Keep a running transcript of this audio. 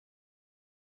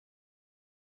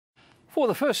For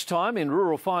the first time in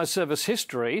rural fire service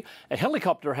history, a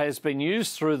helicopter has been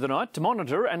used through the night to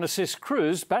monitor and assist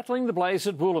crews battling the blaze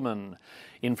at Wuuluman.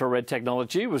 Infrared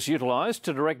technology was utilised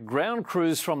to direct ground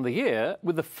crews from the air,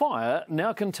 with the fire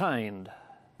now contained.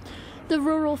 The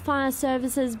Rural Fire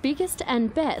Service's biggest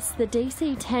and best, the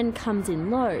DC-10 comes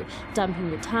in low, dumping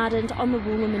retardant on the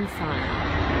Wuuluman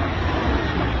Fire.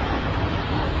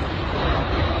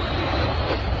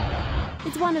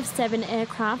 It's one of 7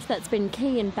 aircraft that's been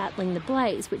key in battling the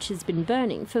blaze, which has been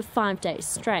burning for 5 days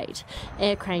straight.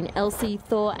 Air Crane Elsie,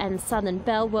 Thor and Southern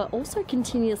Belle were also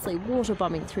continuously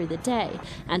waterbombing through the day,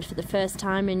 and for the first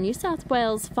time in New South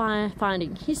Wales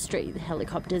firefighting history, the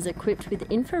helicopters equipped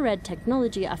with infrared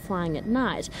technology are flying at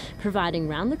night, providing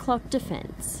round-the-clock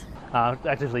defence.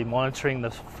 Actively monitoring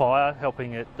the fire,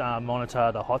 helping it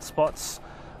monitor the hotspots.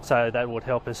 So that would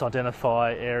help us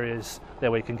identify areas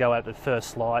that we can go out at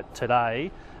first light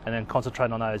today and then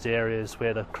concentrate on those areas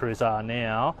where the crews are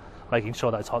now, making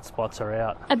sure those hotspots are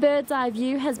out. A bird's eye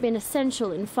view has been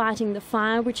essential in fighting the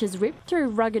fire, which has ripped through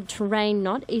rugged terrain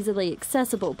not easily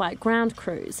accessible by ground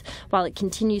crews. While it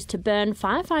continues to burn,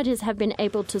 firefighters have been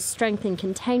able to strengthen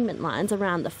containment lines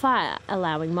around the fire,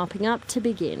 allowing mopping up to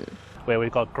begin. Where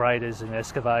we've got graders and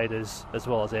excavators as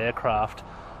well as aircraft,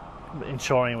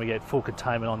 ensuring we get full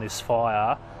containment on this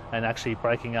fire and actually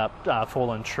breaking up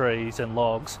fallen trees and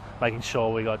logs, making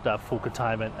sure we got full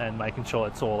containment and making sure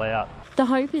it's all out. The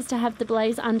hope is to have the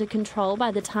blaze under control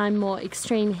by the time more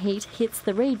extreme heat hits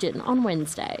the region on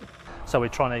Wednesday. So we're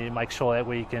trying to make sure that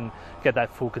we can get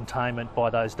that full containment by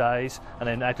those days and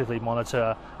then actively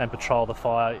monitor and patrol the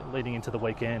fire leading into the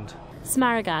weekend.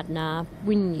 Samara Gardner,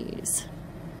 Win News.